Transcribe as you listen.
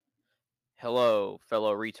Hello,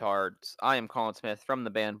 fellow retards. I am Colin Smith from the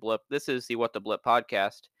band Blip. This is the What the Blip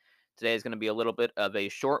podcast. Today is going to be a little bit of a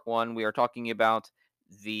short one. We are talking about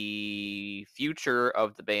the future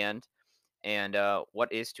of the band and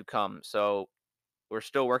what is to come. So, we're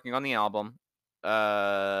still working on the album.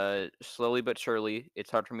 Slowly but surely. It's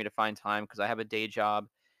hard for me to find time because I have a day job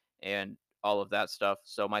and all of that stuff.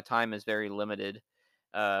 So, my time is very limited.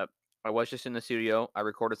 Uh, I was just in the studio. I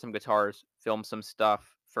recorded some guitars, filmed some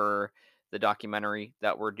stuff for the documentary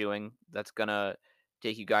that we're doing. That's gonna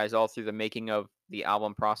take you guys all through the making of the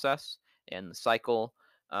album process and the cycle,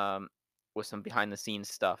 um, with some behind the scenes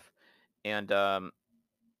stuff. And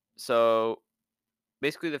so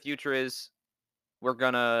basically, the future is we're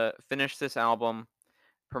gonna finish this album,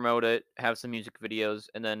 promote it, have some music videos,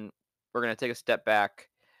 and then we're gonna take a step back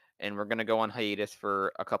and we're gonna go on hiatus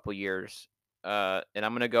for a couple years. And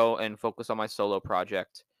I'm gonna go and focus on my solo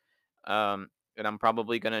project. Um, and I'm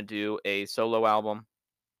probably gonna do a solo album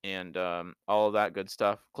and all of that good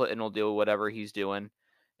stuff. Clinton will do whatever he's doing.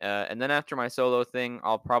 And then after my solo thing,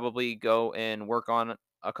 I'll probably go and work on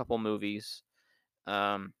a couple movies.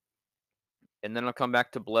 Um, and then I'll come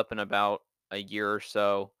back to Blip in about a year or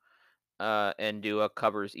so and do a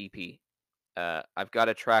covers EP. I've got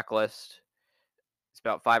a track list. It's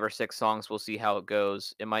about 5 or 6 songs. We'll see how it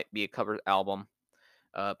goes. It might be a cover album,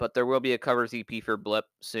 but there will be a covers EP for Blip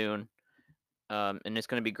soon, and it's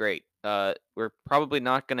going to be great. We're probably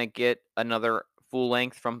not going to get another full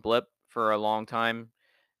length from Blip for a long time.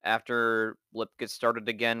 After Blip gets started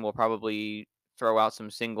again, we'll probably throw out some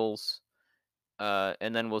singles,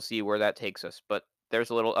 and then we'll see where that takes us. But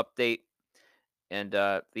there's a little update, and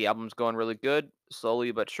the album's going really good,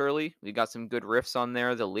 slowly but surely. We got some good riffs on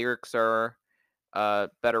there. The lyrics are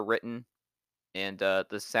better written, and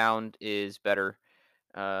the sound is better.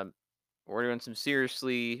 Um, we're doing some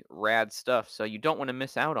seriously rad stuff, so you don't want to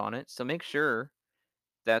miss out on it. So make sure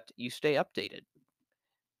that you stay updated.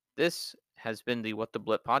 This has been the What the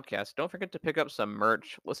Blip podcast. Don't forget to pick up some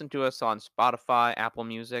merch. Listen to us on Spotify, Apple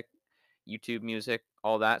Music, YouTube Music,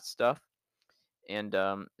 all that stuff, and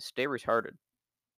stay retarded.